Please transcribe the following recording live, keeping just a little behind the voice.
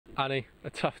Annie, a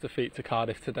tough defeat to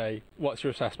Cardiff today. What's your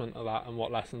assessment of that and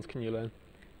what lessons can you learn?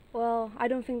 Well, I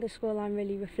don't think the scoreline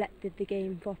really reflected the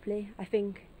game properly. I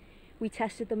think we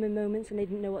tested them in moments and they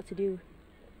didn't know what to do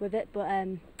with it, but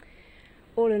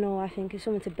all in all I think it's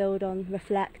something to build on,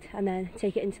 reflect and then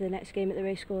take it into the next game at the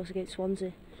racecourse against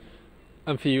Swansea.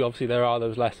 And for you, obviously there are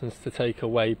those lessons to take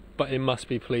away, but it must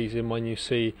be pleasing when you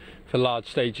see for large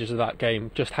stages of that game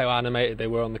just how animated they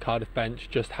were on the Cardiff bench,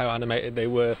 just how animated they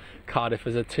were, Cardiff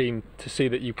as a team, to see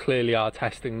that you clearly are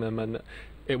testing them and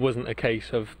it wasn't a case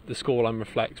of the scoreline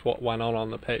reflects what went on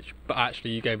the pitch, but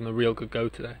actually you gave them a real good go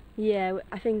today. Yeah,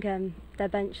 I think their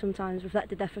bench sometimes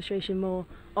reflected their frustration more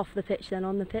off the pitch than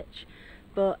on the pitch,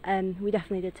 but we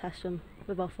definitely did test them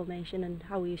with our formation and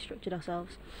how we structured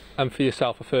ourselves. And for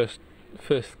yourself, a first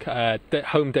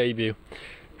home debut,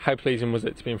 how pleasing was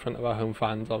it to be in front of our home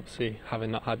fans, obviously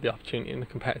having not had the opportunity in a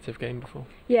competitive game before?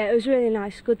 Yeah, it was really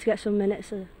nice, good to get some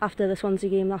minutes after the Swansea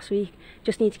game last week.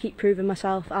 Just need to keep proving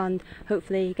myself and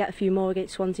hopefully get a few more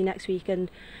against Swansea next week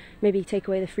and maybe take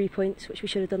away the 3 points which we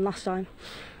should have done last time.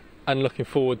 And looking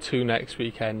forward to next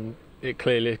weekend, it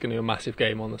clearly is going to be a massive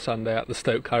game on the Sunday at the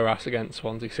Stoke Cardiff against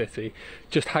Swansea City.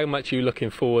 Just how much are you looking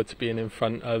forward to being in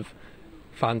front of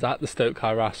fans at the Stoke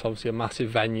Cardiff? Obviously a massive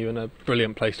venue and a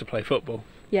brilliant place to play football.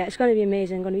 Yeah, it's going to be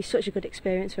amazing, going to be such a good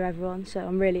experience for everyone, so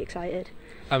I'm really excited.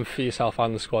 And for yourself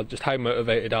and the squad, just how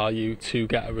motivated are you to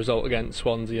get a result against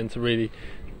Swansea and to really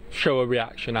show a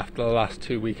reaction after the last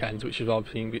 2 weekends, which has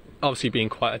obviously been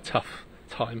quite a tough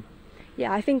time?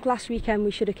 Yeah, I think last weekend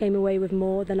we should have came away with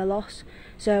more than a loss,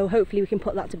 so hopefully we can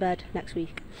put that to bed next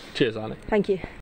week. Cheers, Annie. Thank you.